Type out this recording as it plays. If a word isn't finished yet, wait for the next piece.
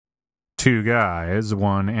Two guys,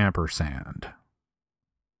 one ampersand.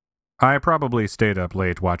 I probably stayed up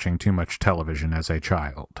late watching too much television as a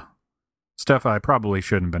child. Stuff I probably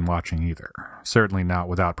shouldn't have been watching either, certainly not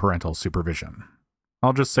without parental supervision.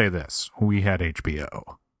 I'll just say this, we had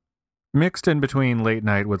HBO. Mixed in between late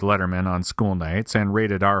night with Letterman on school nights and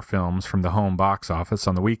rated R films from the home box office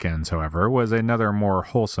on the weekends, however, was another more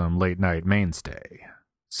wholesome late night mainstay,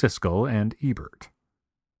 Siskel and Ebert.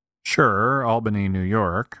 Sure, Albany, New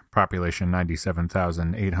York, population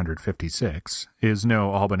 97,856, is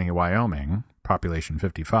no Albany, Wyoming, population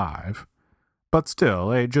 55, but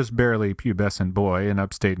still, a just barely pubescent boy in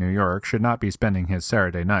upstate New York should not be spending his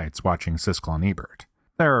Saturday nights watching Siskel and Ebert.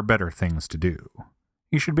 There are better things to do.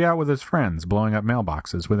 He should be out with his friends blowing up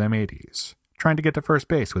mailboxes with M80s, trying to get to first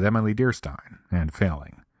base with Emily Dearstein, and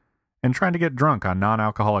failing, and trying to get drunk on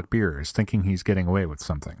non-alcoholic beers thinking he's getting away with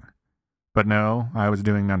something. But no, I was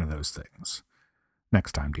doing none of those things.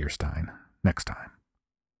 Next time, Dearstein. Next time.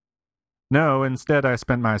 No, instead I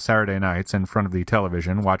spent my Saturday nights in front of the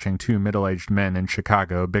television watching two middle-aged men in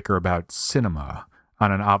Chicago bicker about cinema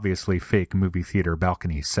on an obviously fake movie theater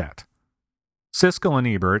balcony set. Siskel and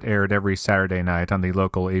Ebert aired every Saturday night on the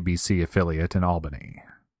local ABC affiliate in Albany.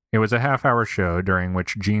 It was a half-hour show during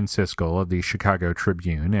which Gene Siskel of the Chicago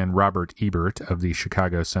Tribune and Robert Ebert of the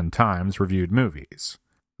Chicago Sun-Times reviewed movies.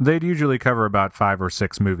 They'd usually cover about 5 or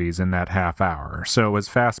 6 movies in that half hour, so it was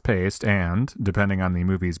fast-paced and, depending on the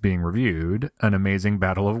movies being reviewed, an amazing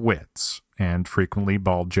battle of wits, and frequently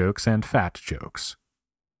bald jokes and fat jokes.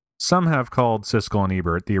 Some have called Siskel and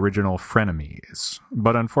Ebert the original frenemies,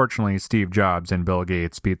 but unfortunately Steve Jobs and Bill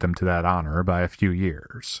Gates beat them to that honor by a few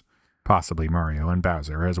years. Possibly Mario and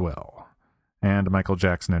Bowser as well. And Michael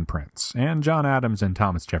Jackson and Prince, and John Adams and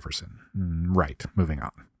Thomas Jefferson. Right, moving on.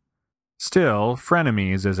 Still,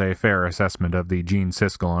 frenemies is a fair assessment of the Gene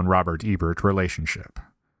Siskel and Robert Ebert relationship.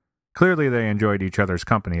 Clearly they enjoyed each other's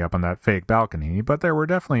company up on that fake balcony, but there were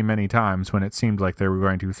definitely many times when it seemed like they were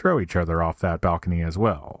going to throw each other off that balcony as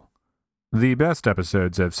well. The best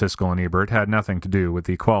episodes of Siskel and Ebert had nothing to do with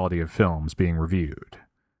the quality of films being reviewed.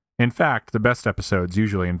 In fact, the best episodes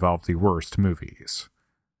usually involved the worst movies.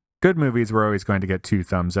 Good movies were always going to get 2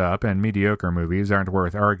 thumbs up, and mediocre movies aren't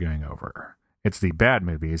worth arguing over. It's the bad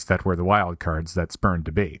movies that were the wild cards that spurned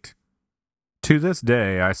debate. To this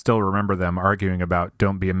day, I still remember them arguing about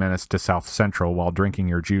Don't Be a Menace to South Central while drinking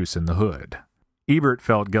your juice in the hood. Ebert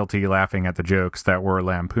felt guilty laughing at the jokes that were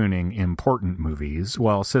lampooning important movies,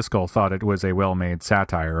 while Siskel thought it was a well-made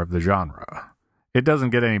satire of the genre. It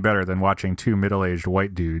doesn't get any better than watching 2 middle-aged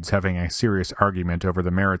white dudes having a serious argument over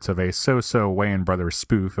the merits of a so-so Wayans Brothers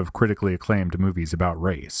spoof of critically acclaimed movies about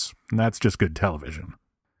race. That's just good television.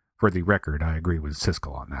 For the record, I agree with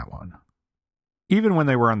Siskel on that one. Even when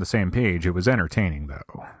they were on the same page, it was entertaining,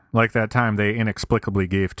 though. Like that time they inexplicably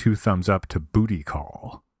gave 2 thumbs up to Booty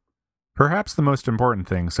Call. Perhaps the most important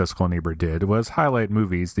thing Siskel and Ebert did was highlight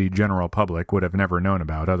movies the general public would have never known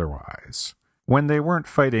about otherwise. When they weren't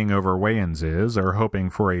fighting over Wayanses or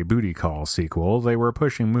hoping for a Booty Call sequel, they were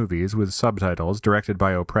pushing movies with subtitles directed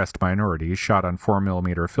by oppressed minorities shot on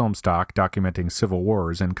 4mm film stock documenting civil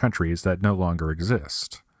wars in countries that no longer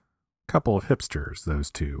exist. Couple of hipsters, those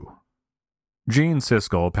two. Gene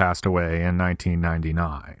Siskel passed away in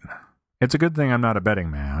 1999. It's a good thing I'm not a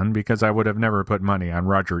betting man, because I would have never put money on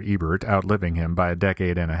Roger Ebert outliving him by a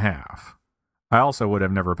decade and a half. I also would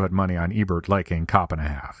have never put money on Ebert liking Cop and a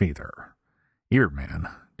Half, either. Ebert, man,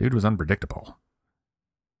 dude was unpredictable.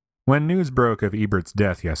 When news broke of Ebert's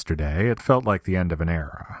death yesterday, it felt like the end of an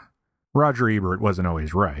era. Roger Ebert wasn't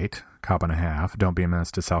always right. Cop and a Half, Don't Be a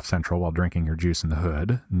Menace to South Central while drinking your juice in the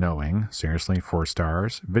hood, Knowing, seriously, 4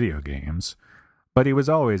 stars, video games. But he was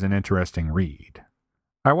always an interesting read.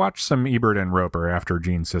 I watched some Ebert and Roper after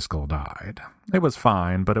Gene Siskel died. It was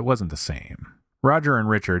fine, but it wasn't the same. Roger and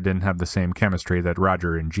Richard didn't have the same chemistry that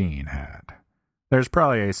Roger and Gene had. There's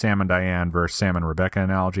probably a Sam and Diane versus Sam and Rebecca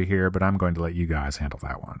analogy here, but I'm going to let you guys handle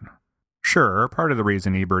that one. Sure, part of the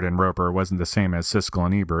reason Ebert and Roper wasn't the same as Siskel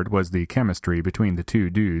and Ebert was the chemistry between the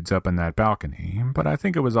 2 dudes up in that balcony, but I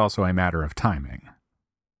think it was also a matter of timing.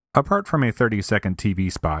 Apart from a 30-second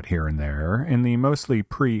TV spot here and there, in the mostly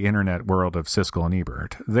pre-internet world of Siskel and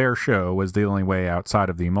Ebert, their show was the only way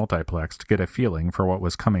outside of the multiplex to get a feeling for what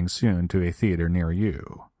was coming soon to a theater near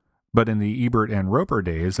you. But in the Ebert and Roper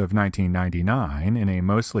days of 1999, in a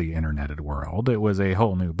mostly interneted world, it was a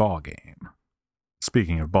whole new ballgame.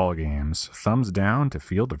 Speaking of ballgames, thumbs down to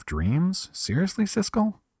Field of Dreams? Seriously,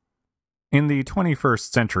 Siskel? In the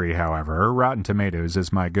 21st century, however, Rotten Tomatoes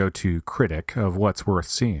is my go-to critic of what's worth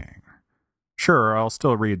seeing. Sure, I'll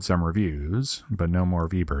still read some reviews, but no more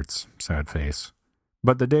of Ebert's, sad face.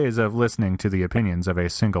 But the days of listening to the opinions of a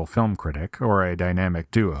single film critic or a dynamic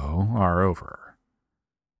duo are over.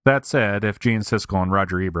 That said, if Gene Siskel and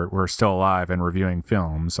Roger Ebert were still alive and reviewing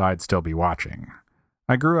films, I'd still be watching.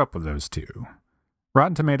 I grew up with those two.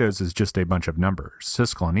 Rotten Tomatoes is just a bunch of numbers.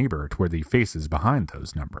 Siskel and Ebert were the faces behind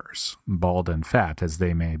those numbers, bald and fat as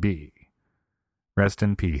they may be. Rest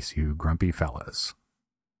in peace, you grumpy fellas.